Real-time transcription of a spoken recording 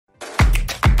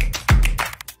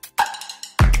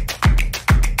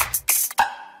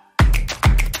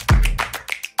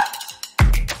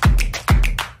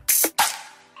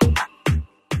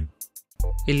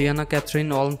Elliana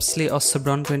Kathryn Walmsley, also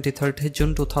born 23rd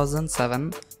June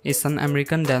 2007, is an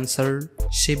American dancer.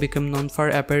 She became known for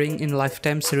appearing in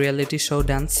Lifetime's reality show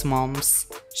Dance Moms.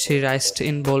 She raised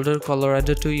in Boulder,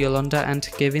 Colorado to Yolanda and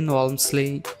Kevin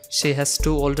Walmsley. She has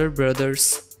two older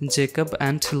brothers, Jakeob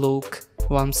and Luke.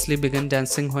 Walmsley began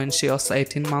dancing when she was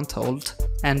 18 months old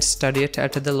and studied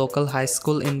at the local high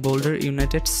school in Boulder,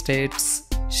 United States.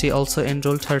 She also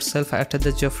enrolled herself at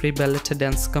the Joffrey Ballet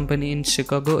Dance Company in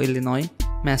Chicago, Illinois,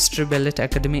 Master Ballet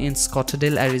Academy in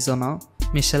Scottsdale, Arizona,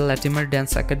 Michelle Latimer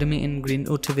Dance Academy in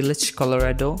Greenwood Village,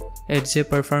 Colorado, AJ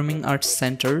Performing Arts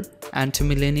Center, and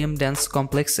Millennium Dance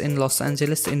Complex in Los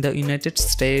Angeles in the United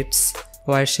States,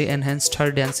 where she enhanced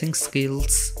her dancing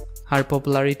skills. Her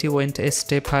popularity went a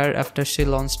step higher after she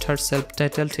launched her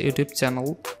self-titled YouTube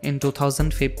channel in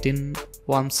 2015.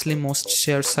 Walmsley most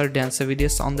shares her dance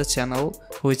videos on the channel,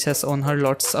 which has won her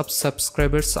lots of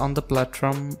subscribers on the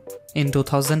platform. In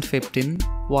 2015,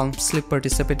 Walmsley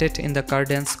participated in the car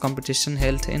dance competition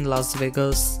held in Las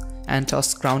Vegas and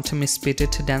was crowned Miss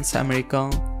Petite Dance America.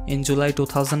 In July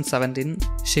 2017,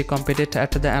 she competed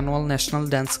at the annual national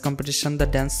dance competition, the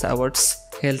Dance Awards,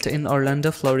 held in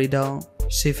Orlando, Florida.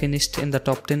 She finished in the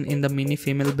top 10 in the mini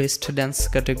female-based dance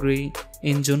category.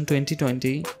 In June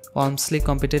 2020, Walmsley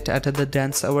competed at the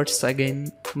Dance Awards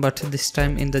again, but this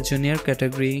time in the junior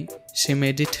category. She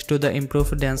made it to the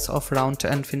improv dance off round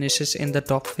and finishes in the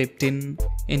top 15.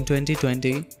 In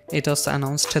 2020, it was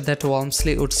announced that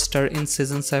Walmsley would star in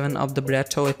season 7 of the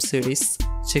Brat web series,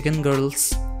 Chicken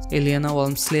Girls. Elliana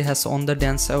Walmsley has won the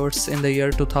Dance Awards in the year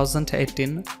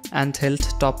 2018 and held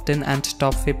top 10 and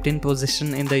top 15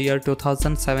 position in the year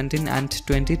 2017 and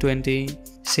 2020.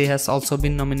 She has also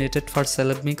been nominated for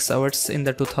Celeb Mix Awards in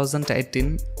the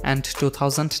 2018 and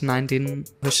 2019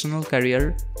 professional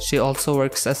career. She also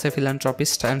works as a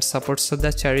philanthropist and supports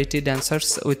the charity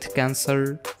Dancers with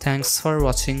Cancer. Thanks for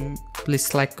watching.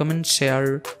 Please like, comment,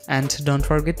 share, and don't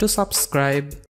forget to subscribe.